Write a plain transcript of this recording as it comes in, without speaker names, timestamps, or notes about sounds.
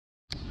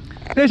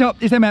よいしょ、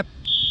1戦目お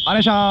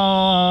願いし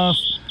ま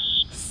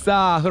す。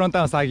さあフロンタ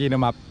ーの鷺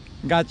沼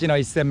ガチの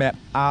1戦目、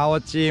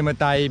青チーム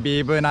対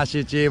ビブな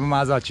しチーム。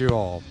まずは中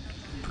央、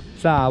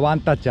さあワン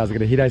タッチ預け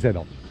て左サイ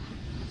ド、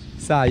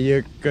さあゆ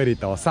っくり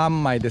と3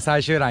枚で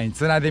最終ライン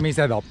つないでみ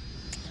せど、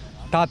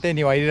縦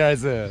には入れられ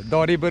ず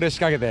ドリブル仕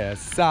掛けて、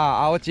さ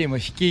あ青チーム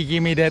引き気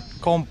味で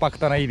コンパク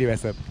トないいディフェン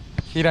ス、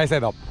左サイ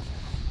ド、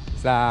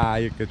さあ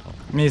ゆっくりと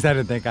右サイ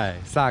ドの展開。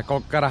さあ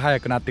ここから速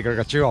くなってくる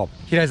か。中央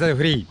左サイド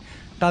フリー、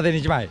縦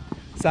に1枚。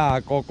さ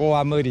あここ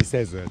は無理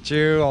せず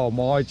中央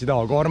もう一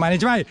度ゴール前に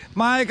1枚、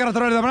前から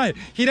取られて危ない、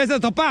左サイ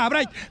ド突破危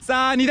ない。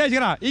さあ2対1か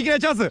らいきな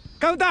りチャンス、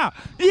カウンタ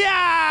ー、いや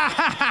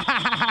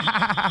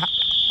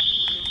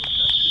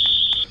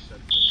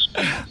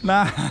ー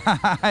ナ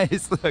イ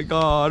スゴ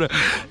ー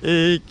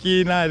ル、い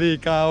きなり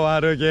変わ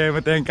るゲー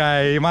ム展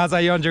開。まず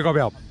は45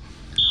秒、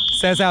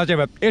先制青チー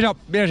ム、よいしょビ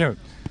ブラチーム。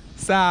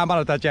さあま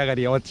だ立ち上が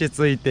り落ち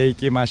着いてい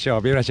きましょ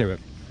う。ビブラチーム、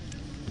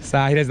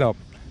さあ左サイド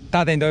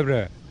縦にドリブ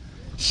ル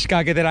仕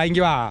掛けてライン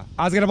際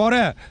預けるボ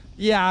ール、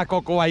いやー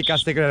ここは生か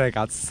してくれない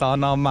か、そ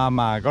のま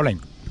まゴールライ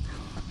ン。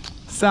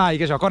さあ行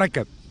きましょう、コーナーキ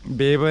ック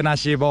ビブな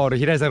しボール、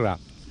左サイドが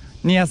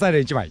ニアサイド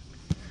1枚、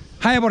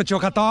速いボール中央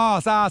カッ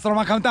ト。さあその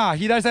ままカウンター、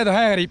左サイド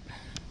早上がり。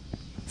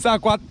さあ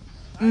ここは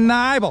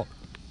ナイボ、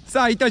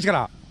さあ1対1か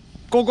ら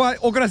ここは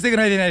遅らせていく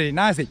ないでない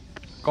ナイス、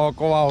こ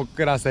こは遅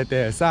らせ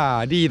て、さ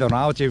あリードの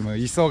青チーム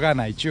急が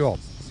ない中央、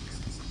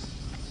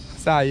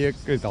さあゆっ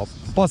くりと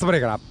ポストプレ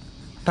ーから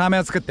ため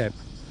を作って、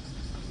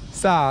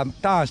さあ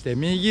ターンして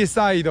右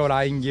サイド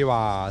ライン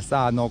際、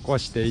さあ残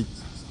して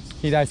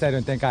左サイド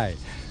の展開。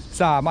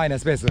さあ前の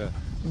スペース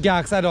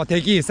逆サイドは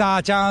敵、さ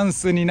あチャン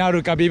スにな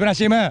るか。ビブナ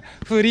チーム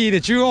フリー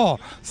で中央、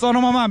そ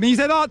のまま右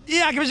サイド、い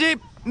や厳しい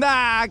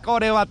なあ、こ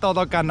れは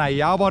届かな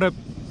い。青ボール。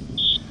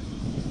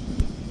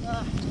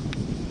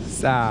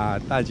さあ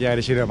立ち上が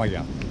り終了間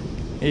際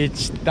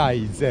1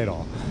対0、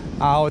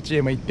青チ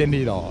ーム1点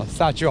リード。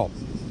さあ中央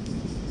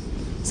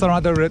そのま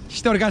まドリブル1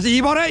人かしい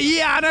いボール、い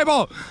やーナイ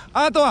ボー、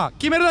あとは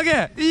決めるだ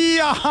け、い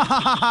や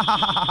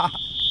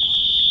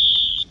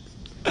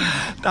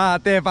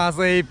縦パス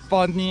1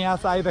本、ニア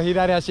サイド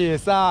左足。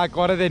さあ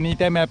これで2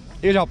点目、よ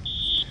いしょ。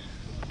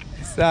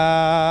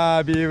さ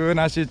あビブ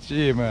なしチ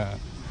ーム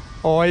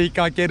追い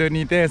かける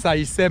2点差、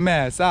1戦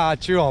目。さあ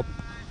中央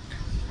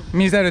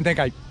ミサイルの展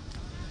開、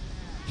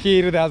ヒ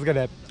ールで預け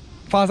て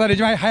ファーサイ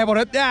ド1枚、速いボ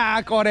ール、いや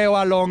ーこれ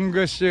はロン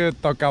グシュー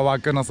トか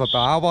枠の外、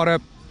青ボー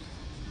ル。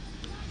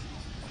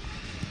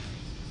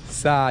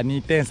さあ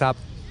2点差、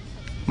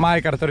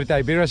前から取りた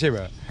いビルラシー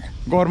ブ、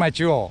ゴール前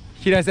中央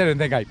左サイドの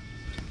展開、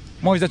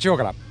もう一度中央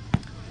から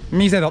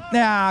右サイド、い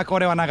やーこ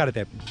れは流れ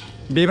て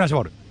ビブラシボ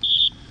ール。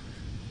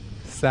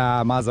さ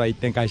あまずは1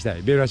点返した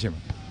いビブラシーム、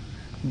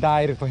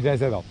ダイレクト左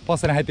サイドポ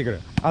ストに入ってく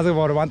る、あず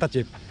ボールワンタッ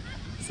チ。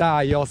さ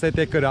あ寄せ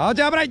てくる、あ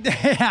じゃあ危ないって、い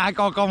や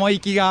ここも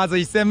息が合わず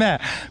1戦目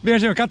ビブラ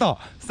シームカット。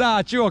さ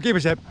あ中央キー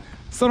プして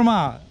そのま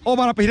まオー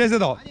バーラップ左サイ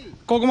ド、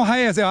ここも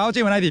速いですよ青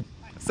チームナイディ。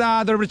さ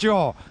あドリブル中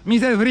央右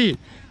サイドフリー、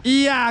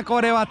いやー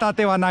これは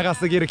縦は長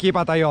すぎる、キー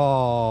パー対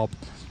応。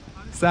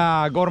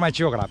さあゴール前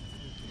中央から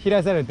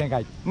左サイドに展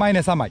開、前ね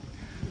3枚。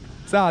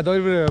さあド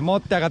リブル持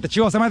って上がって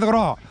中央狭いとこ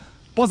ろ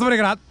ポストブレ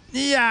ーから、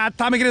いやー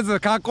ためきれず囲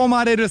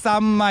まれる3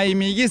枚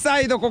右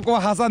サイド、ここ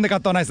は挟んでカッ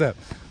トナイス。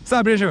さ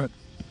あブレーシュム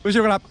後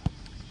ろから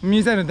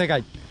右サイドに展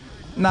開、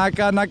な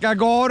かなか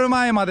ゴール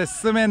前まで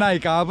進めない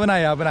か、危な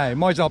い危ない。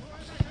もう一度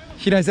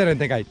左サイドに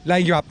展開ラ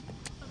イン際、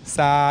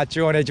さあ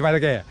中央で1枚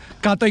だけ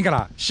カットインか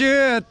らシ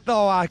ュー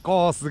トは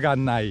コースが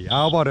ない、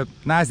青ボール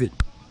ナイス。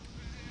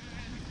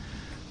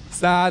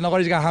さあ残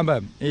り時間半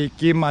分い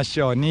きま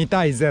しょう、2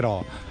対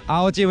0、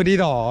青チームリー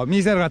ド、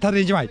右サイドが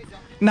縦に1枚、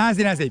ナイ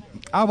スナイス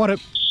青ボール。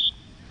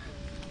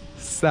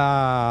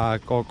さあ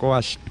ここ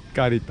はしっ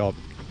かりと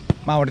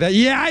守りたい、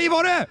いやーいい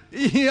ボール、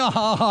よ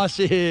ー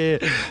し。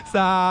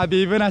さあ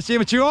ビブなチー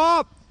ム中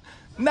央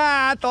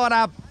なあ、ト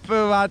ラップ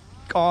は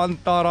コン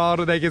トロー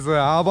ルできず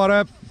青ボ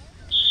ール。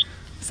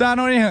さあ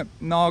残り2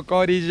分、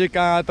残り時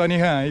間あと2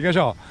分いきまし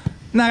ょ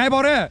う。長いボ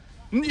ール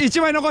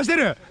1枚残して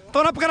る、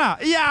トラップから、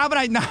いやー危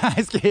ない、ナ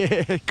イスキ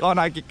ーコー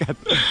ナーキック。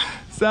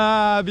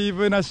さあビ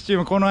ブなしチー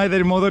ムこの間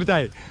に戻りた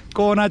い、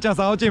コーナーチャンス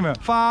青チーム、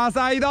ファー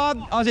サイド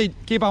惜しい、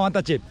キーパーワンタ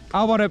ッチ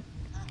青ボール。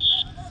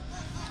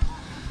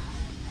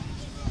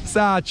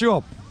さあ中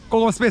央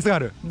ここスペースがあ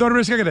る、ドリブ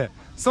ル仕掛けて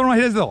そのま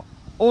ま左サイド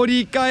折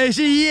り返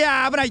し、い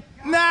やー危ない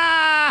な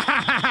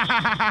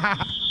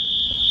あ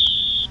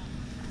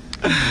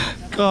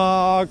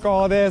こ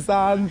こで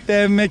3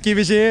点目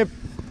厳しい。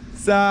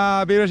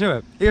さあビブラシー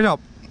ムいきましょ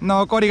う、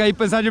残りが1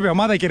分30秒、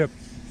まだいける、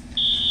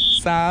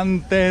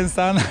3点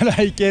差な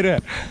らいけ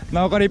る、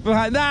残り1分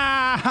半、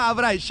なあ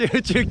危ない、集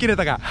中切れ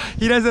たか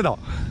左サイド。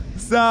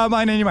さあ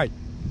前に2枚、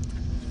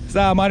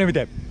さあ周りを見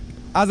て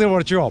アズルボー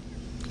ル中央、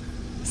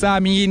さあ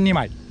右に2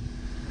枚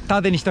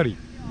縦に1人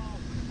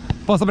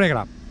ポストプレー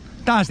から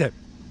ターンして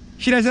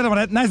左サイド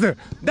までナイス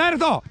ダイレ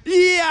クト、い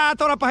やー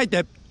トラップ入っ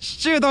て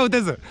シュートを打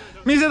てず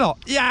右サイド、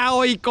いやー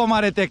追い込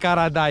まれてか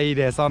ら台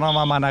でその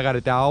まま流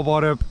れて青ボ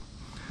ール。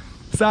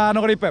さあ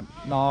残り1分、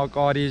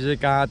残り時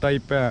間あと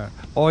1分。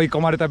追い込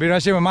まれたビルラ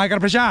チーム、前か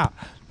らプレッシャー、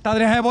縦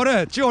に速いボ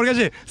ール、中央折り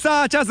返し、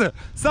さあチャンス、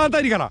3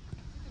対2から、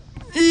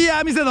い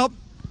やー見せろ、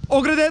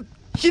遅れて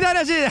左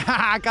足、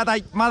はは硬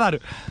い、まだあ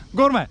る、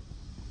ゴール前、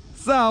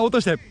さあ落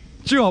として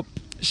中央、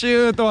シ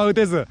ュートは打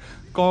てず、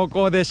こ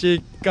こで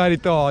しっかり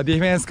とディ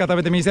フェンス固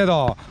めて見せ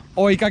ろ、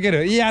追いかけ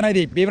る、いやーナイ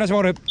ディ、ビブナシボ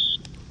ール。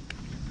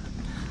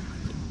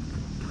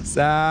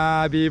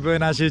さあビブ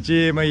ナシチ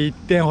ーム1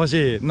点欲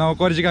しい、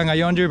残り時間が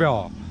40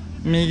秒、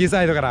右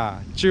サイドから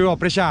中央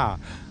プレッシャー、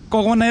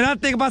ここも狙っ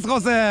ていくパスコ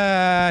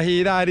ース、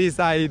左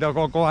サイド、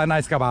ここはナ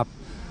イスカバー。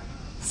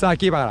さあ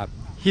キーパーから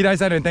左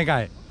サイドに展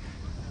開、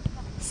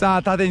さ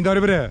あ縦にドリ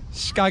ブル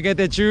仕掛け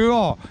て中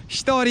央、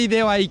1人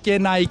ではいけ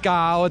ない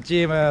か、青チ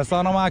ームそ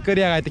のままク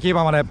リアがいってキー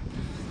パーまで。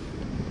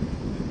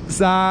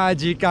さあ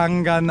時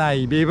間がな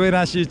い、ビブ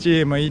ナシチ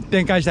ーム1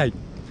点返したい。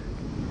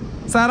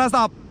さあラ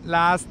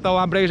スト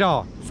ワンブレイクシ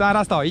ョー、さあ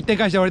ラスト1点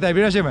返して終わりたいビ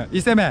ブナシチーム。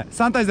1戦目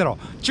3対0、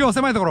中央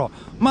狭いところ、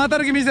また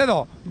抜き見せ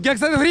ろ、逆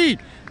サイドフリー、い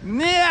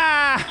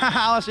や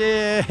ー惜し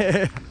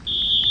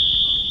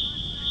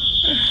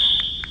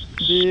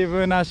いビ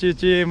ブナシ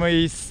チーム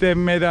1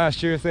戦目では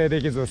修正で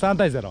きず3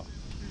対0。ありがとう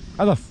ご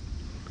ざいます。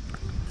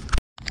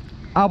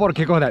ボール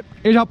結構でよ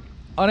いしょ、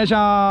お願いし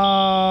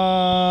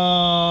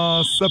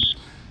ます。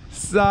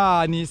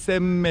さあ2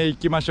戦目い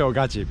きましょう、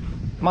ガチ。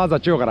まずは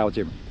中央から青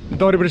チーム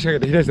ドリブル仕掛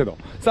けて左サイド、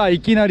さあい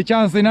きなりチ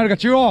ャンスになるか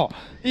中央、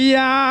い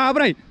やー危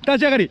ない、立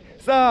ち上がり、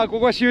さあこ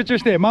こは集中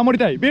して守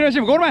りたいビブナシチ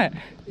ーム、ゴール前、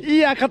い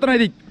やーカットない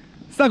でいい、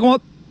さあこ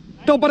こ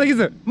突破でき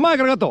ず前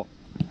からカット、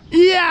い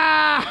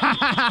や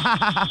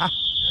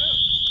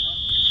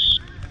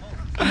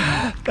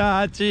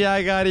ー立ち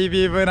上がり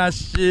ビブナ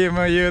シチー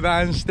ム油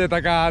断して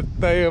たか、あっ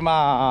という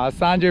間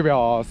30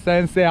秒、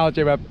先制青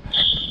チーム。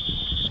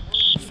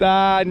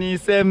さあ2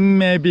戦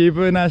目ビ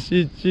ブナ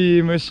シチ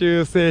ーム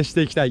修正し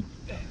ていきたい。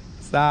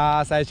さ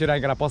あ最終ライ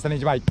ンからポストに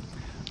1枚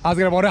預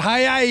けるボール、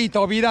速い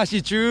飛び出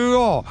し中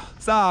央、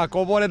さあ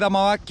こぼれ球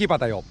はキーパー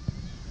対応、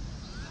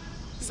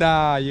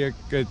さあゆっ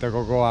くりと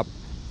ここは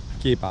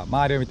キーパー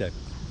周りを見て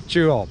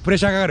中央プレッ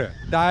シャーかかる、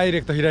ダイ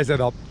レクト左サイ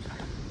ド、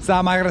さ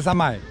あ前から3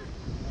枚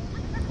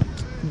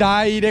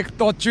ダイレク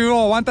ト中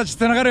央ワンタッチ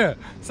つながる、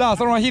さあ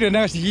そのままヒール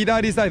流して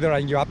左サイドのラ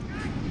イン際、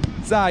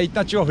さあ一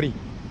旦中央フリー、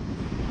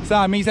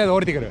さあ右サイド降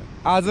りてくる、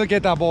預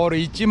けたボール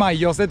1枚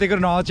寄せてく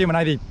るのは青チーム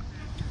ナイディ、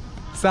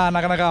さあ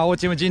なかなか青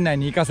チーム陣内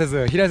に行かせ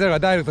ず左サイドが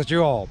ダイレクト中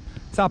央、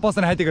さあポス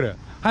トに入ってくる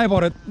ハイボ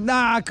ール、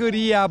ク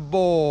リア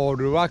ボー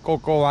ルはこ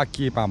こは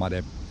キーパーま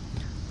で。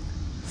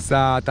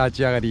さあ立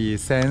ち上がり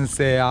先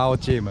制青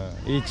チーム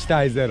1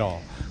対0、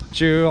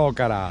中央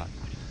から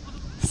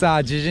さ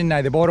あ自陣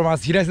内でボールを回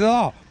す左サイ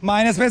ド、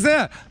マイナスペース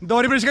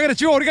ドリブル仕掛けて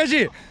中央折り返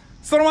し、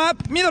そのまま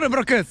ミドルブ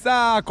ロック、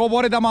さあこ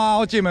ぼれ球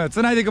青チーム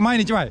つないでいく、前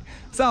に1枚、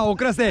さあ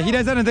遅らせて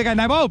左サイドのでかい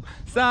ナイボー、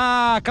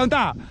さあカウン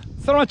ター、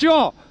そのまま中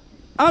央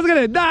預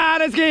けてダー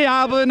レスキ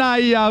ー、危な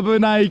い危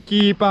ない、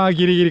キーパー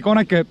ギリギリコー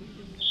ナック。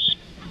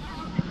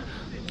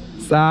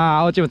さあ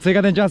青チーム追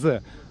加点チャンス、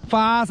フ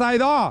ァーサイ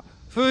ド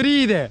フ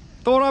リーで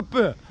トラッ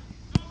プ、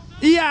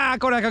いやー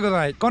これは角度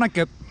ないコーナッ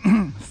ク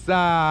さ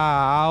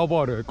あ青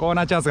ボールコー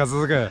ナーチャンスが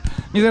続く、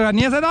水が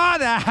ニアサイド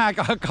で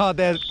ここ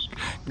で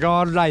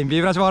ゴールライン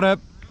ビブナシボー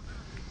ル。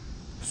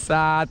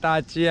さあ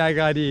立ち上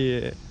が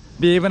り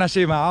ビブナシチ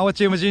ーム青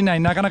チーム陣内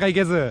になかなか行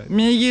けず、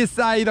右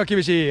サイド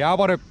厳しい青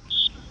ボール、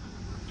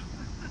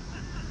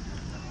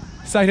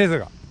さあ左サイ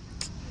ドが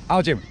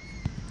青チーム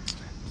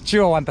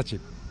中央ワンタッチ、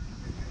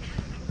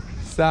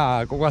さ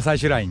あここは最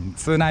終ライン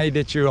つない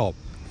で中央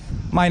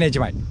前に1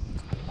枚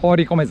放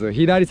り込めず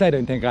左サイド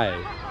に展開、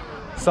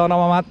その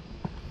まま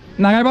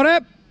長いボール、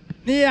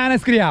いやーナイ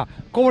スクリア、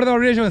こぼれの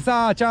リレーション、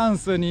さあチャン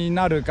スに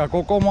なるか、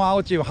ここも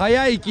青チーム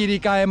早い切り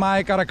替え、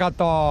前からカッ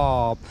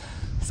ト、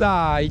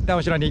さあ一旦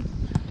後ろに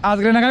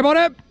預ける長いボ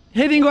ール、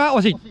ヘディングは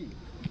惜しい、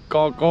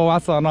ここ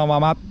はそのま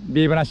ま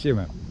ビブナシチー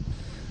ム。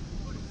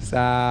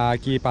さあ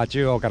キーパー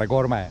中央からゴ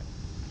ール前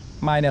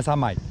には3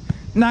枚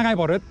長い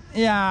ボール、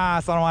いや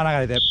ーそのまま流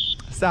れて、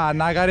さあ流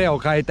れを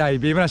変えたい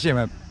ビブナシチー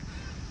ム。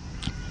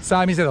さ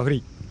あ見せろフリ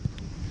ー、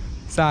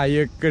さあ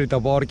ゆっくりと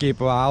ボールキー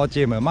プは青チ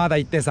ーム、まだ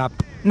1点差、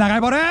長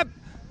いボール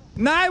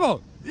ナイボ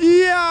ー、い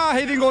やー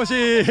ヘディング惜し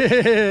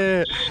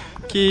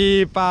い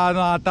キーパー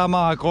の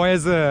頭は越え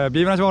ず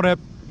ビブナシボール。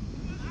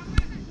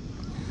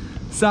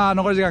さあ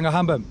残り時間が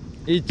半分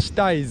1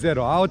対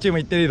0、青チーム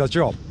1点リード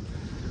中央、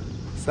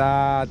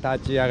さあ立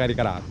ち上がり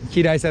から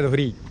左サイドフ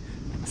リ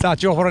ー、さあ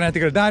中央フォローにやって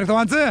くるダイレクト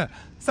ワンツー、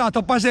さあ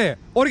突破して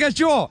折り返し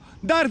中央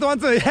ダイレクトワン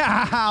ツー、い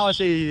やー惜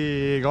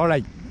しいゴールラ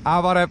イン、ボ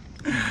ール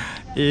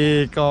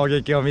いい攻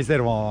撃を見せ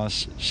るも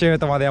シュー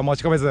トまでは持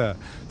ち込めず、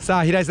さ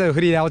あ左サイド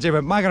フリーで青チー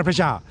ム前からプレッ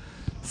シャー、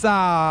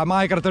さあ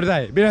前から取り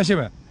たいビブナシチー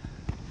ム、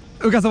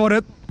浮かすボー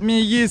ル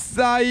右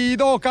サイ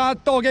ドカッ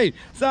トゲイ、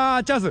さ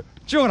あチャンス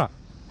中央から、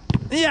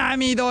いやー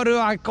ミドル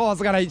はコー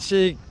スがない、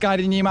しっか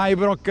り2枚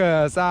ブロ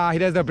ック、さあ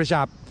左サイドプレッシ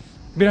ャービ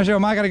ブナシチーム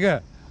前から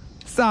行く、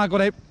さあこ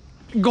れ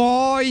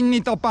強引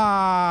に突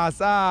破、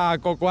さあ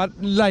ここは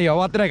ラインは終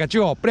わってないか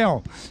中央プレオ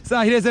ン、さ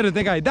あ左サイド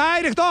展開ダ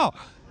イレクト、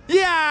い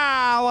やー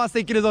合わ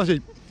せきれ増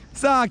し、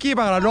さあキー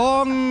パーから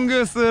ロン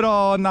グス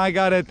ロ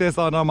ー流れて、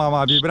そのま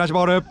まビブラシ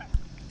ボール。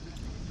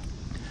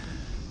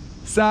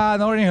さあ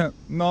残り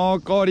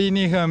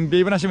2分、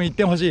ビブラシも1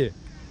点欲し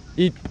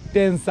い。1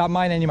点差、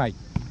前に2枚。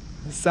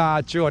さ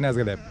あ中央に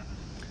預けて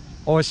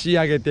押し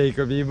上げてい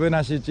くビブ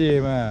なしチ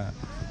ーム。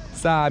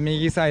さあ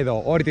右サイド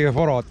降りていく、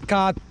フォロー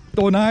カッ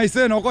ト、ナイ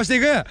ス、残してい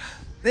く。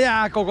い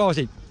やーここは惜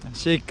しい。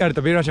しっかり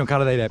とビブラシの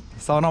体入れ、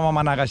その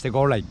まま流して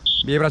ゴールライン、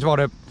ビブラシボー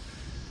ル。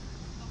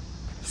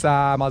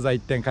さあまずは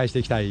1点返して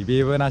いきたい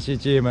ビブなし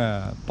チー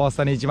ム。ポス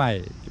トに1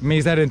枚、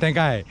右サイドに展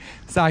開。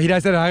さあ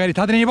左サイド上がり、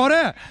縦にボール。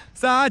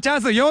さあチャ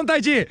ンス、4対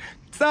1。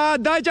さあ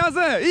大チャンス。い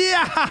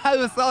や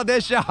ー嘘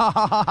でしょ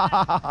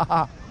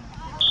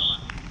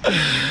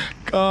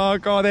こ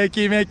こで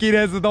決めき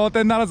れず、同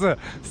点ならず。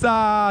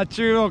さあ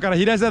中央から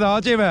左サイド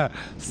青チーム、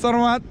その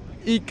まま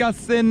行か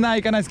せない、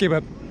いかないスキ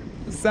ープ。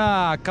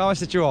さあかわし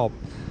て中央、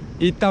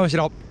一旦後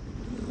ろ。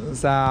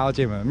さあ青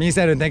チーム右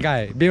サイドに展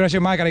開、ビブラシ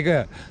前から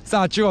行く。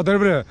さあ中央ドリ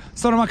ブル、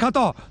そのままカッ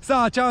ト。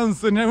さあチャン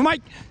スに、ね、うま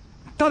い、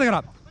縦か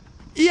ら、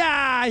い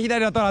やー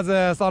左を取ら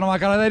ず、そのまま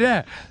体入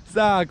れ。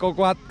さあこ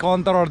こはコ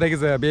ントロールでき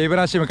ず、ビブ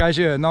ラシム回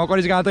収。残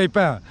り時間あと1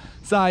分。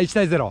さあ1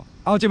対0、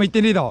青チーム1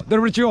点リード。ド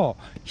リブル中央、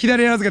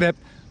左に預けて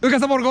浮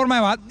かせボール、ゴール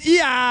前は、い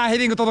やーヘ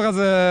ディング届か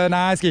ず、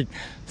ナイスキック。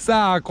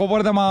さあこぼ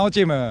れ球、青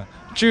チーム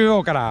中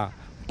央から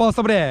ポス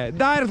トプレー、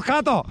ダイレクトカ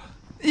ット。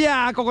い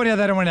やーここには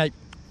誰もいない。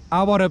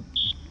青ボール。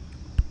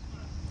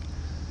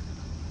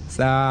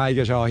さあ行き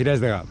ましょう、左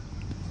サイドが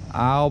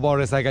青ボー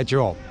ルで再開、中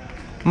央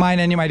前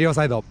に2枚両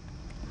サイド。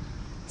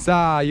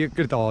さあゆっ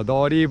くりと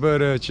ドリブ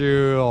ル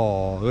中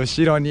央、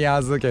後ろに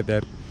預け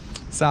て、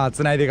さあ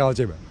つないでいく青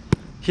チーム、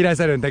左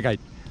サイドに展開。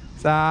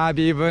さあ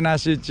ビブな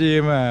しチ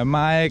ーム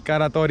前か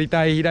ら取り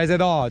たい、左サイ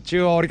ド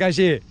中央折り返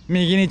し、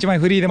右に1枚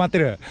フリーで待って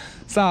る。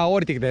さあ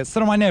降りてきて、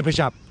その前にプッ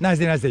シャー、ナイス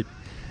ディナイスディ。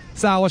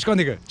さあ押し込ん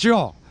でいく中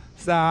央。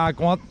さあ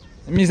この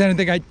右サイドに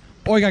展開、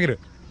追いかける、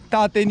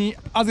縦に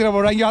預けるボ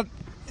ール、ライン際、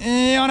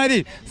言わないで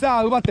いい。さ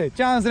あ奪って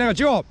チャンスね、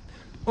中央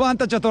ワン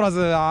タッチは取ら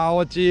ず、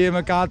青チー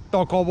ムカッ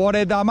ト、こぼ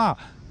れ球、大丈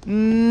夫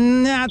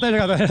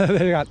か、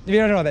ビブ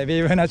ラシボールで、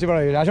ビブなしボ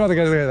ールで足元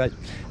気をつけてください。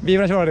ビ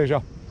ブラシボールでし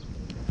ょ。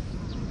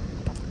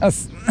さ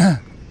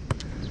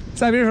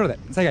あビブラシボールで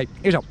再開、よ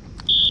いしょ。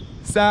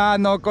さあ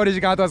残り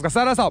時間あとわずか。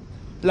さあ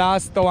ラ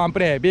ストワンプ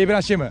レー、ビブ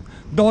ラシチーム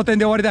同点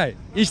で終わりたい。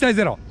1対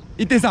0、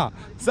1点差。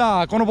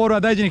さあこのボール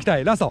は大事にいきた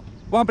い。ラスト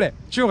ワンプレー、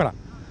中央から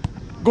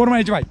ゴール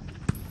前に1枚。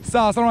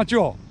さあそのまま中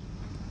央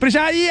プレッシ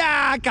ャー、い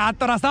やーカッ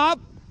ト、ラスト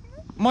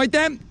もう1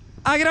点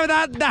諦め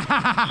た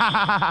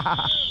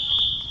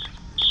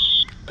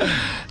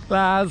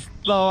ラス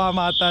トは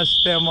また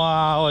しても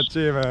青チ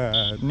ーム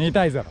2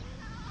対0、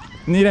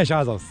2連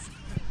勝アゾース。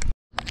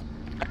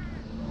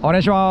お願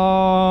いしま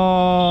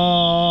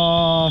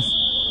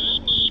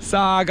す。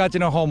さあガチ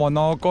の方も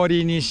残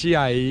り2試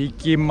合い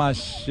きま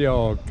し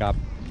ょうか。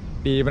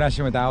ビブラ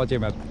シムと青チー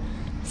ム。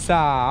さ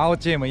あ青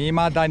チームい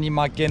まだに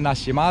負けな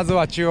し。まず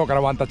は中央か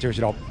らワンタッチ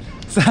後ろ。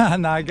さあ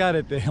流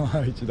れても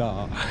う一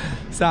度。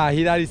さあ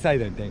左サイ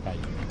ドに展開、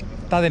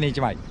縦に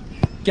1枚、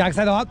逆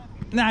サイドは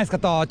ナイスカッ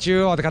ト、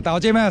中央で勝った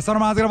青チーム、その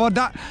まま預けるボール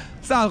だ。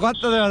さあこうやっ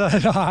た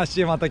で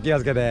足元気を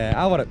つけて、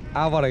青ボ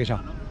ールでしょ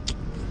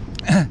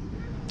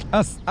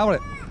青ボー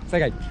ル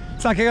再開。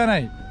さあ怪我な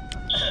い、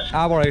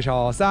青ボールでし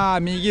ょ。さあ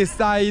右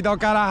サイド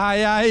から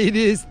早い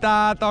リス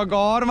タート、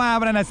ゴール前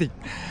危ないナイス。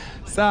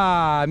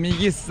さあ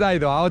右サイ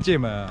ド青チー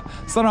ム、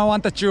そのままワ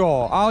ンタッチ中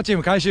央、青チー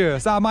ム回収。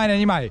さあ前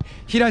に2枚、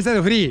左サイ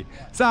ドフリー。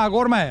さあゴ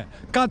ール前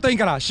カットイン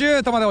からシュ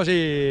ートまで惜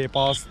しい。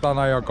ポスト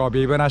の横、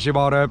ビブなし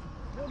ボール。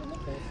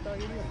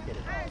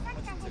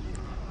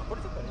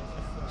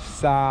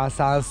さあ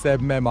3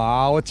戦目も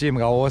青チーム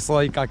が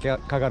襲いか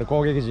かる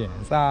攻撃陣。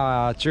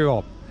さあ中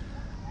央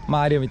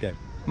周りを見て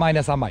マイ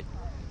ナス3枚。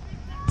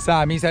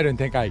さあ右サイドに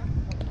展開、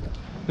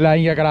ラ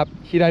イン際から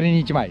左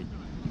に1枚、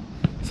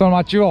そのま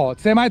ま中央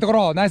狭いとこ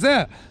ろ、ナイス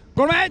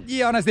ゴール前、いい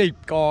よナイスでいい。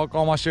こ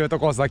こもシュート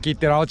コースは切っ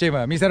てる青チー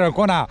ム。見せる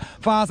コーナー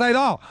ファーサイ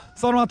ド、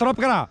そのままトラッ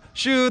プから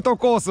シュート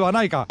コースは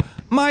ないか、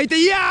巻いて、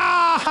いや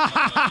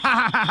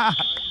ー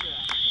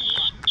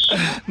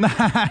ナ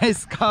イ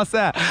スコース。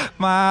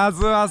ま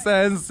ずは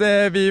先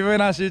制ビブ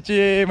なしチ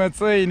ーム、つ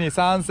いに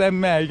3戦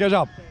目いきまし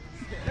ょう。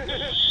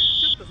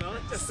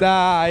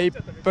さあ1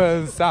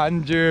分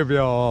30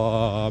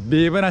秒、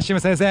ビブなしチーム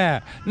先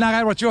制、長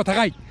いボール中央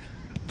高い、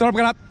トラップ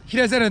から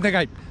左サイドに展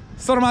開、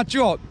そのまま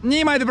中央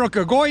2枚でブロッ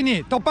ク、強引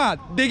に突破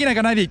できない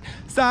かないでいい。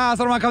さあ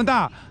そのままカウンタ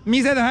ー、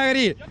右サイド早上が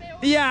り、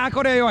いやー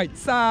これは弱い。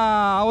さ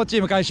あ青チ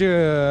ーム回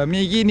収、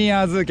右に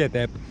預け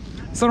て、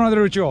そのままドリ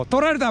ブル中央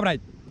取られると危な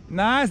い、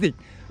ナイスディ、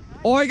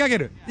追いかけ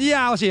る、い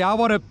やー惜しい、青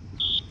ボール。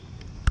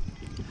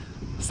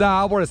さあ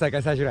青ボール再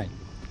開、最終ライン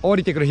降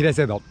りてくる左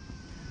サイド。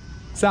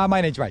さあ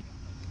前に1枚、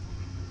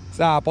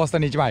さあポスト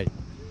に1枚、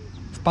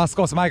パス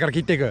コース前から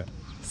切っていく。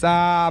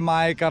さあ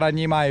前から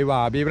2枚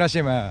はビブラ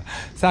シーム。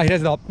さあ左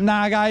サイド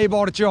長い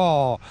ボール中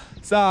央。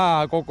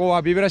さあここ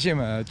はビブラシー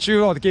ム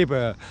中央でキー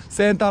プ、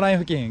センターライン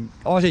付近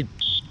惜しい、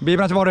ビ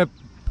ブラシボール。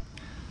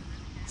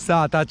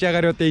さあ立ち上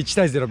がりよって1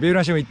対0、ビブ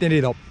ラシーム1点リ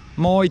ード、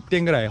もう1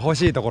点ぐらい欲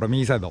しいところ、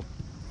右サイド。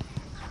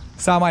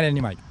さあ前に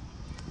2枚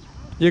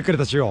ゆっくり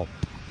と中央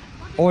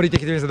降りて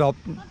きてみせると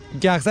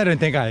逆サイドに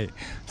展開。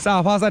さ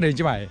あファーサイドに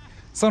1枚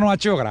そのまま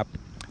中央から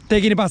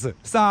敵にパス。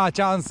さあ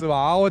チャンス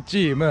は青チ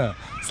ーム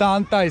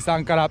3対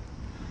3から、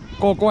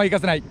ここは行か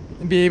せない。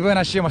ビブナ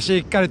ッシュもし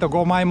っかりと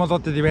5枚戻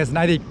ってディフェンス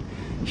内で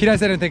左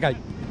サイドに展開。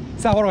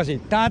さあフォローし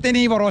縦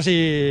にフォロー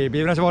しビ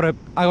ブナッシュボール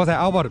ごめんなさい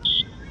青ボール。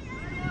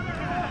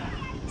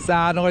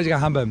さあ残り時間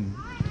半分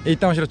一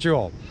旦後ろ中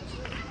央。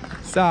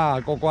さ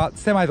あここは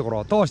狭いところ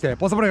を通して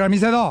ポストプレーから見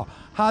せど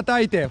はた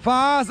いてフ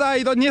ァーサ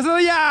イドにす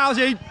る。いやー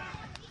惜しい。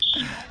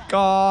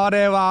こ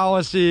れは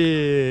惜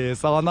しい。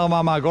その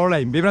ままゴールラ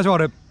インビブナッシュボ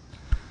ール。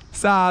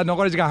さあ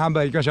残り時間半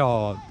分いきまし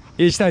ょ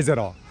う。1対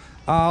0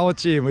青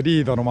チーム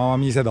リードのまま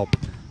見せど。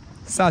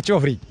さあ超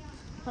フリ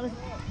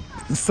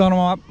ーその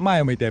まま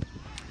前を向いて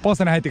ポス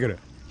トに入ってくる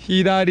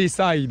左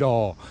サイ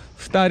ド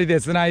2人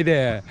でつない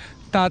で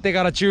縦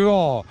から中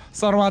央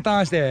そのままタ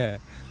ーンして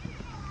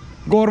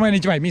ゴール前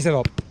に1枚見せ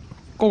ど。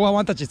ここは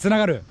ワンタッチつな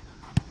がる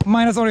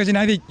マイナスお願いし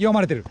ないで読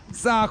まれてる。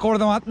さあこれ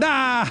でも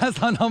だー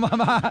そのま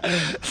ま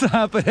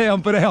さあプレーオ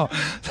ンプレーオン。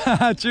さ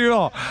あ中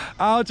央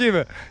青チー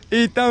ム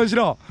一旦後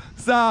ろ。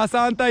さあ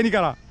3対2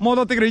から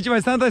戻ってくる1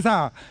枚3対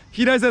3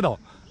左サイド。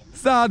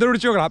さあドリブル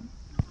中央から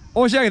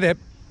押し上げ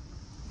て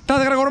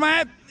縦からゴール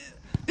前。い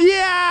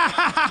や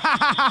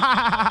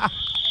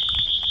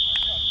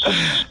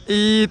ー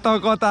いいと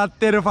こ立っ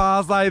てるフ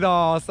ァーサイ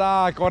ド。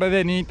さあこれ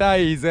で2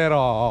対0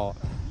よ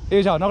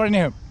いしょ。残り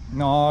2分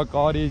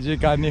残り時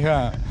間2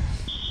分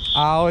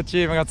青チ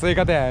ームが追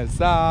加点。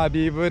さあ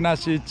ビブな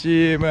しチ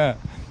ーム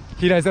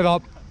左サイ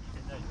ド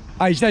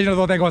1対1の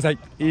同点。ごめんなさい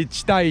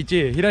1対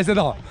1左サイ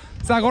ド。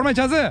さあゴール前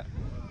チャンス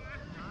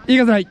いい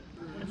かせない。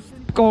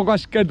ここは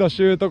しっかりと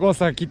シュートコース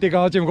が切っていく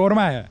青チームゴール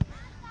前。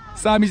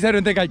さあミサイル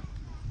の展開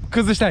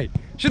崩したい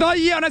シュート。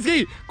いいよナイスキ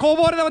ー。こ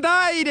ぼれでも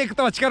ダイレク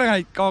トは力がな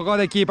い。ここ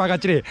でキーパーがっ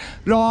ちり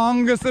ロ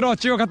ングスロー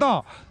中央カッ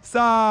ト。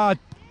さあ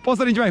ポス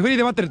トに1枚フリー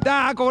で待ってる。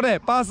ここで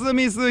パス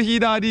ミス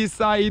左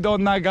サイド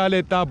流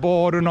れた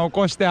ボール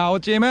残して青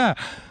チーム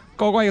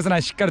ここは許せな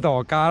い。しっかり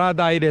と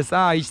体入れ。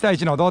さあ1対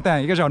1の同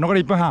点いきましょう。残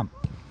り1分半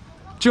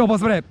中央ポ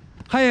ストプレー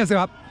速いです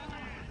よ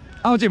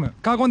青チーム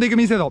囲んでいく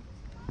ミスセド。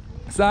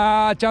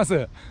さあチャン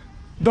ス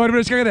ドリブ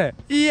ル仕掛け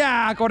てい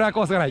やーこれは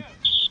コースがない。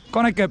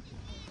コネックコ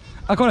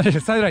ーナー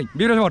サイドライン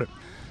ビブラシボール。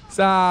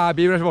さあ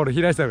ビブラシボール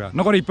左サイドが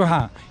残り1分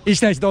半1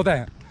対1同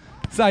点。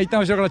さあ一旦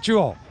後ろから中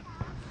央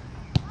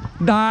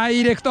ダ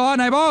イレクト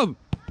ナイボー。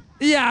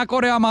いやーこ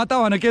れはまた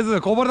は抜け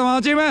ずこぼれたま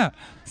まチーム。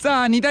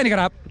さあ2対2か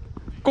ら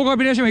ここは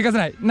ビブラシもいかせ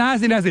ない。ナイ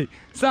スナイス。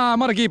さあ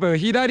まだキープ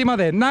左ま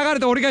で流れ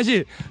て折り返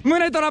し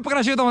胸トラップか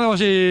らシュートまで惜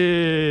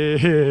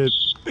しい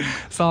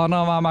そ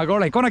のままゴール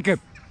ラインコネック。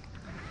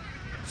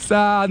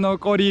さあ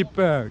残り1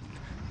分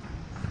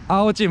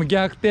青チーム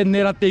逆転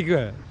狙ってい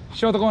く。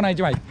ショートコーナー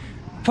1枚フ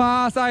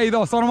ァーサイ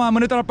ドそのまま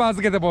胸トラップ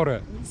預けてボー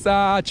ル。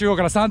さあ中央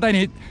から3対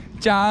2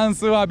チャン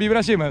スはビブ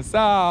ラチーム。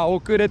さあ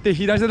遅れて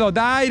左サイド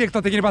ダイレク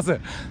ト的にパス。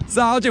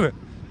さあ青チーム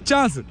チ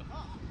ャンス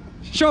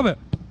勝負。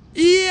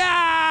い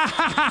や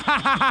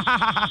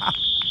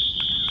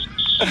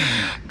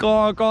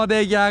ここ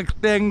で逆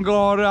転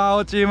ゴール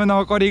青チーム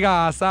残り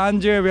が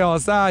30秒。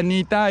さあ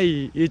2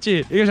対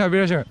1いきましょうビ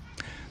ブラチーム。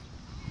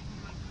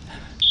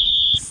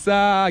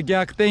さあ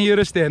逆転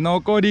許して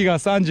残りが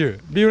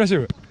30ビブラチー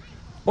ム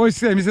追いつ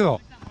きたい見せ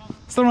ろ。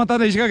そのまま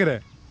縦に仕掛け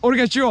て折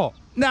り返し中央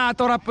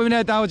トラップ見ら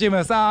れた青チー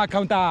ム。さあカ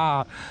ウンタ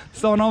ー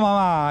その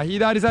まま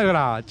左サイドか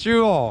ら中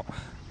央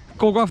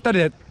ここは2人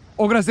で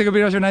遅らせていくビ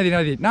ブラチーム。ナイ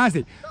ディナイ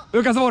ス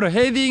浮かすボール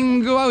ヘディン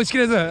グは打ち切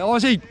れず惜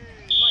しい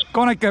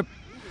コーナーキック。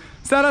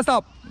さあ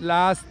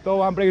ラスト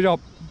ワンプレー以上。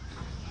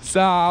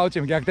さあ青チ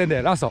ーム逆転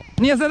でラスト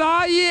ニアセド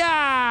い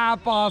やー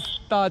ポス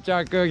ト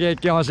直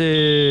撃惜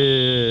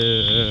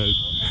しい。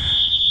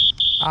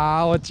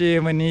青チ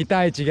ーム2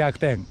対1逆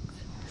転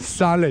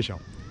3連勝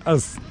うっ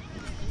す。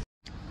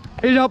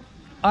以上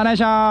お願い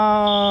し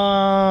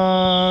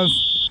ま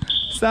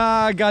す。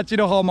さあガチ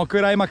の方もク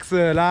ライマック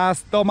スラ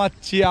ストマッ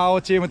チ青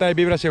チーム対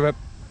ビブラチーム。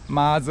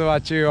まずは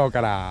中央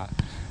から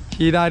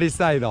左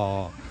サイ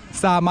ド。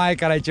さあ前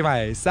から1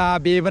枚。さあ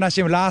ビブラ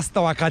チームラス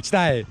トは勝ち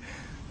たい。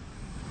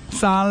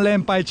3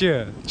連敗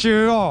中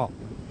中央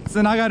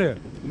つながる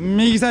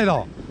右サイ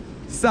ド。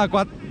さあここ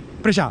はプ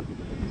レッシャー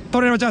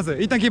取れるチャンス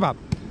一旦キーパー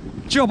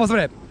中央ポストプ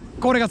レー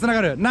これがつな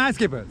がるナイス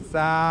キープ。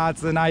さあ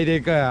つないで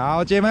いく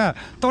青チーム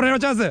取れる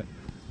チャンス。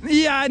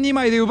いやー2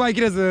枚で奪い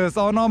きれず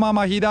そのま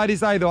ま左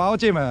サイド青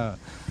チーム。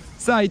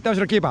さあ一旦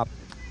後ろキーパー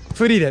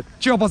フリーで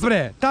中央ポストプレ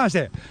ーターンし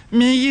て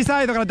右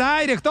サイドから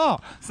ダイレク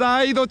ト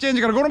サイドチェン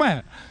ジからゴール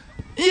前。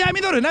いや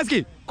ミドルナイスキ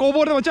ーこ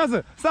ぼれでもチャン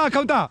ス。さあカ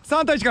ウンタ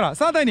ー3対1から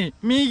3対2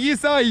右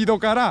サイド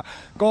から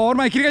ゴール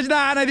前切り返し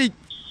だナイス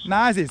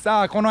ナイス。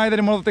さあこの間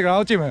に戻ってくる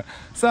青チーム。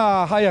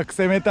さあ早く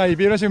攻めたい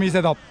ビブラシュミー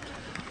セド。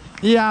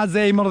いやー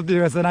全員戻ってき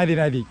ます。ナイデ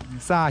ィ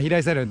さあ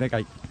左サイドの展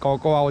開こ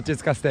こは落ち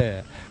着かせ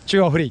て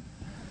中央フリー。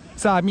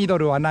さあミド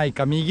ルはない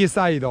か右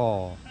サイ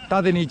ド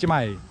縦に1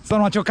枚そ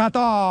のままカッ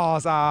ト。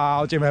さあ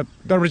青チーム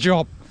ドリブル中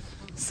央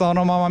そ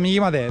のまま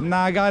右まで流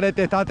れ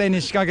て縦に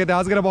仕掛けて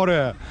預けるボー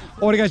ル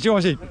折り返し中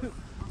央し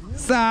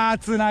さあ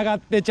つながっ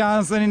てチャ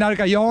ンスになる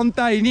か。4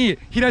対2、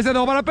左サイ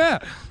ドオーバーラッ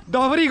プ、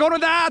ドフリーゴール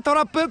だ、ト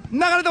ラップ流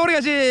れて折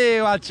り返し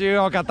は中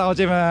央片方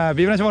チーム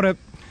ビブラシボール。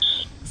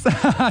さ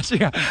あ足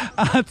が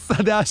暑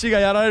さで足が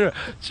やられる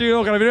中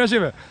央からビブラシチ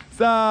ーム。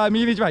さあ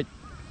右に1枚、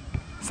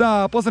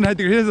さあポストに入っ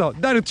てくる左サイド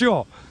ダイレクト中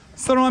央、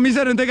そのままミ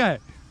サイルのでか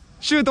い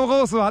シュート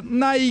コースは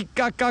ない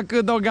か、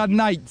角度が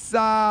ない。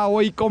さあ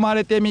追い込ま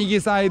れて右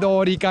サイド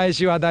折り返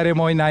しは誰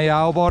もいない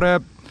青ボー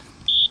ル。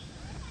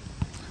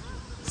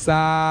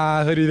さ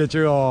あフリーで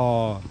中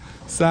央、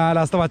さあ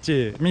ラストマッ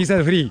チ右サイ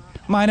ドフリー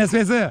マイナススペ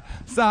ー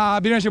ス。さ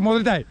あビルナシュ戻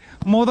りたい、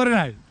戻れ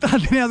ない、縦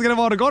に預ける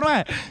ボールゴール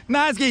前、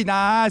ナイスキー、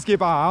ナイスキー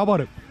パー青ボー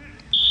ル。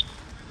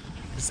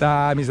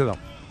さあ右サイド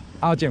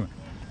青チーム、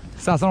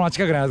さあそのまま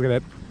近くに預け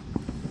て、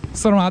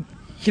そのまま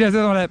左サ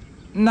イドまで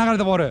流れ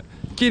たボール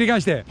切り返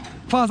して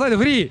ファーサイド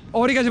フリー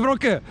折り返しブロッ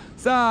ク。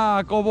さ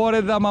あこぼ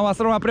れたまま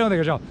そのままプレーをでい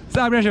きましょう。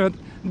さあビルナシュ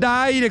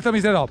ダイレクト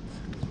右サイド、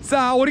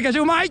さあ折り返し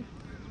うまい、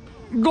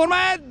ゴール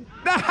前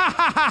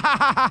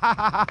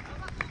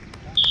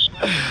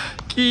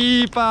キ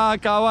ーパー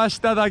かわし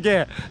ただ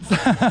け。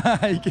さ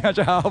あ行きまし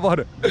ょう青ボー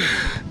ル。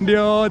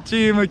両チ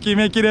ーム決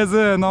めきれ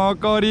ず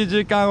残り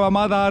時間は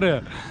まだあ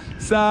る。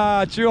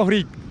さあ中央フ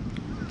リー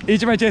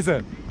1枚チェイ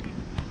ス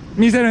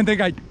見せる展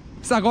開。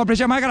さあこのプレッ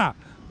シャー前から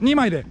2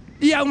枚で、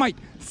いやうまい、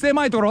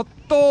狭いところ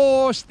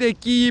通して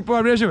キーパ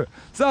ーレシーブ。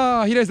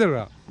さあ左サイドか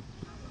ら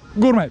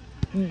ゴール前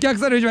逆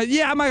サイド1枚、い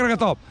や前から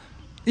カット、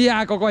い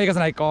やここは行かせ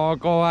ない、こ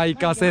こは行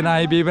かせな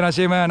いビブナ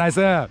チームナイ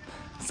ス。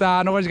さ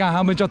あ残り時間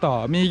半分ちょっ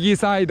と、右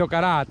サイド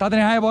から縦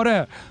に速いボ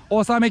ー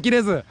ル収めき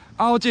れず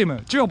青チー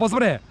ム中央ポスト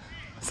プレー、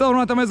そ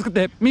の頭作っ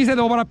て右サイ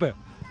ドオーバーラップ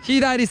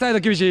左サイド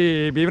厳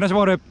しいビブナチ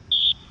ボール。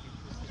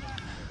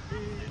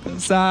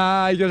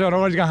さあ行きましょう、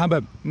残り時間半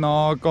分、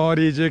残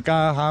り時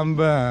間半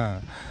分、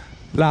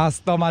ラ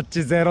ストマッ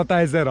チ0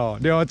対0、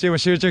両チーム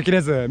集中切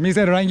れず見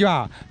せるライン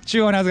際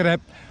中央に預け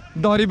て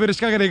ドリブル仕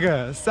掛けてい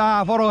く。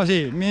さあフォロー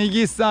し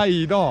右サ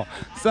イド、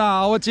さあ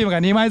青チームが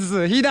2枚ず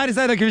つ左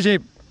サイド厳しい、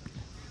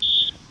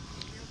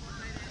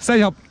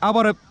最初ア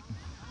ボール。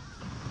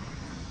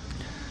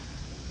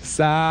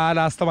さあ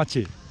ラストマッ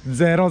チ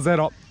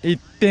 0-0、 1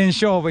点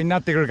勝負にな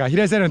ってくるか。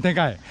左サイドの展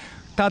開、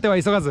縦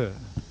は急がず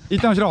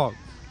一旦後ろ。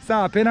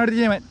さあペナルテ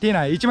ィー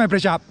内1枚プレ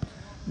ッシャー、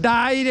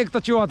ダイレク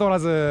ト中央は通ら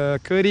ず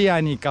クリ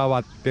アに変わ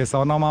って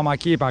そのまま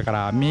キーパーか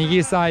ら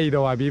右サイ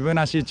ドはビブ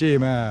なしチー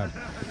ム。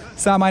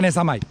さあマイナス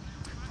3枚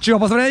中央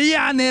ポストで、い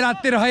や狙っ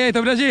てる速い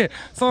飛び出し、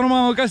その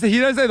まま浮かして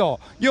左サイド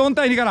4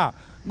対2から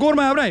ゴール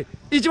前危ない、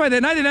1枚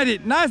でナイス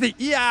でナイスで、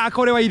いやー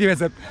これはいいディ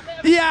フェン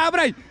ス、いやー危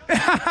ない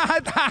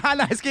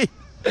ナイスキー、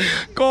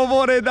こ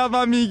ぼれ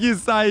球右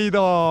サイ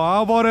ド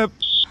青ボール。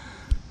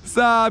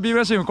さあビブ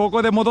ラチームこ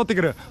こで戻って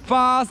くる、フ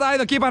ァーサイ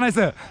ドキーパーナイ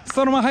ス、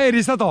そのまま速い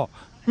リスタート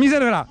見せ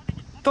るから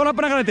トラッ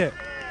プ流れて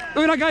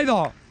裏街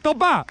道突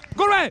破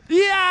ゴール前、い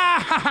や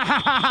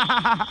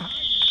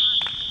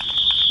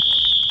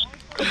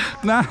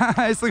ー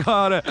ナイスゴ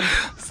ール。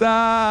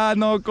さあ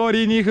残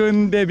り2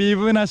分でビ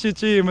ブなし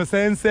チーム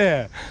先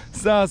制。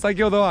さあ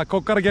先ほどは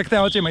ここから逆転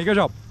青チームいきまし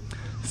ょ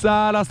う。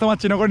さあラストマッ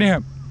チ残り2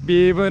分、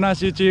ビブな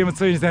しチーム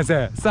ついに先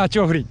制。さあ中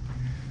央フリー、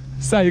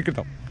さあゆっくり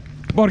と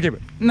ボールキープ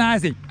ナ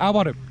イスイン青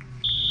ボール。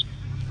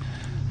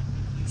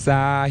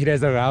さあ左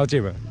サイドが青チ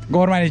ーム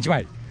ゴール前に1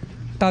枚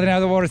縦にア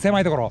ウトボール狭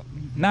いところ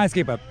ナイス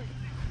キープ、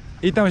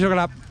一旦後ろか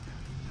ら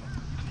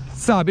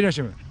さあビブなし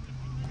チーム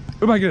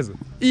奪いきれず、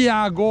い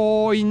や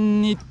強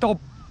引に突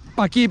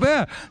破キープ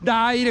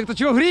ダイレクト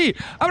中央フリー、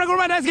危ないゴール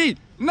前ナイスキー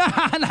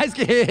ナイス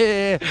キ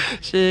ー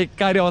しっ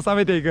かり収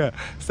めていく。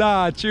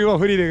さあ中央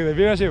フリーでいくで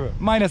ビブなしチーム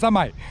マイナス3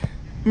枚、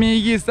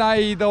右サ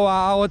イド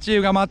は青チー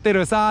ムが待って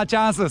る。さあチ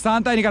ャンス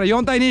3対2から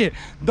4対2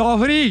ド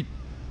フリー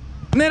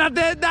狙っ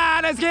て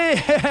ナイスキ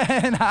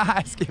ー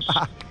ナイスキー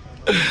パー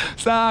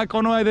さあ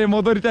この間に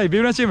戻りたいビ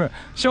ブナチーム、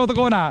ショート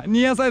コーナー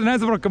ニアサイドナイ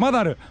スブロックまだ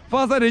ある、フ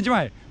ァーサイド1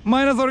枚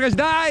マイナス折り返し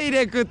ダイ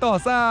レクト、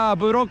さあ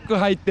ブロック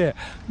入って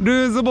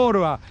ルーズボー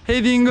ルは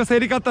ヘディング競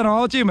り勝ったのは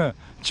青チーム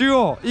中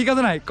央行か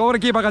せない、ここで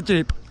キーパーがっち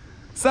り。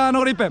さあ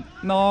残り1分、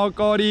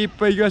残り1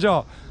分いきまし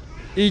ょ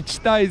う。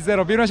1対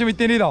0ビブナチーム1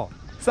点リード。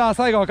さあ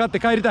最後は勝って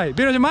帰りたいビ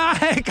ブナチーム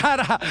前か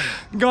ら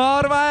ゴ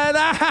ール前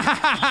だ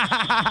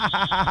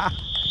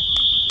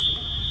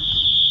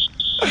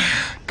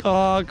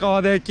こ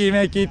こで決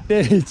めきっ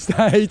て1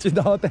対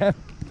1同点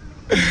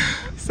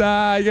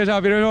さあ行きましょ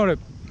うビブナチボール。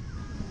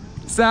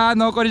さあ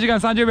残り時間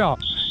30秒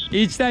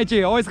1対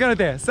1追いつかれ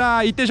て、さ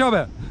あ1点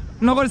勝負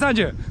残り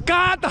30、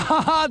カーット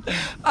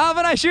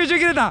危ない集中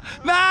切れた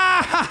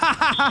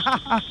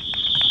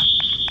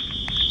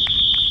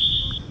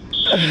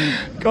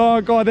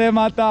ここで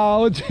また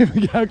青チー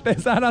ム逆転。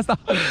さあラ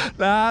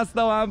ス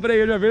トワンプ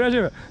レーいきましょうビブナチ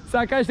ーム。さ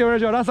あ返しておりま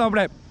しょうラストワンプ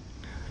レー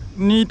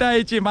2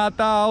対1ま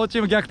た青チ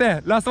ーム逆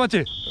転ラストマッ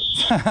チ。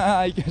さ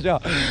あ行きまし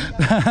ょう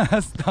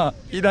ラスト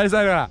左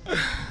サイドから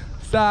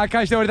さあ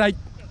返しておりたい、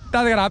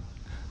縦から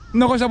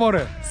残したボー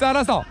ル、さあ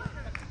ラスト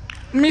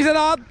見せ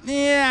ろ、い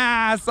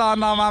やーそ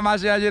のまま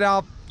試合終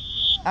了。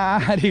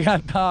ありが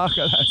とうございま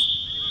す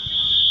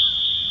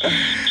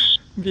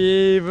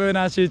ビブ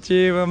なしチ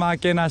ーム負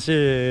けなし、お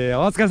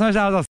疲れ様でし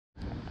た。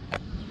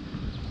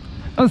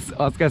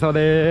疲れ様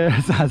で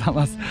す。ありがとう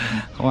ございます。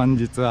本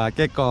日は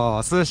結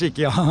構涼しい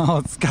気温、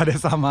お疲れ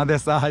様で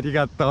す。あり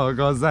がとう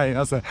ござい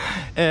ます。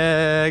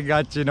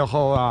ガチの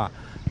方は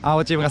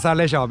青チームが3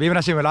連勝、ビブ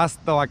ナチームラス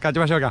トは勝ち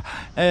ましょうか。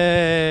ミ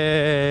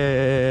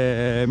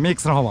ッ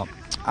クスの方も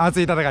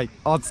熱い戦い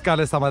お疲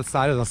れ様です。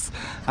あ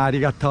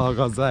りがとう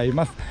ござい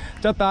ます。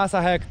ちょっと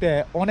朝早く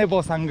てお寝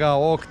坊さんが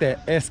多くて、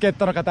助っ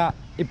人の方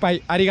いっぱ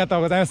いありがと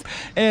うございます。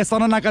そ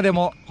の中で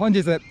も本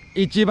日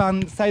一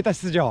番最多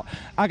出場、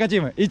赤チ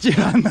ーム一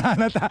番のあ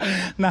なた、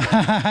ナ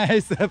イ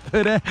ス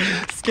プレー、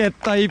助っ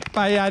人いっ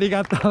ぱいあり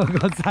がとう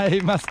ござ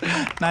います。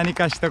何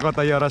か一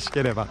言よろし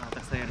ければ。た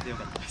くさんやれてよ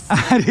かったです。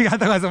ありがとう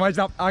ございます。もう一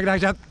度大きな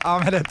拍手お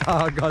めでとう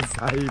ござ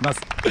いま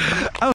す。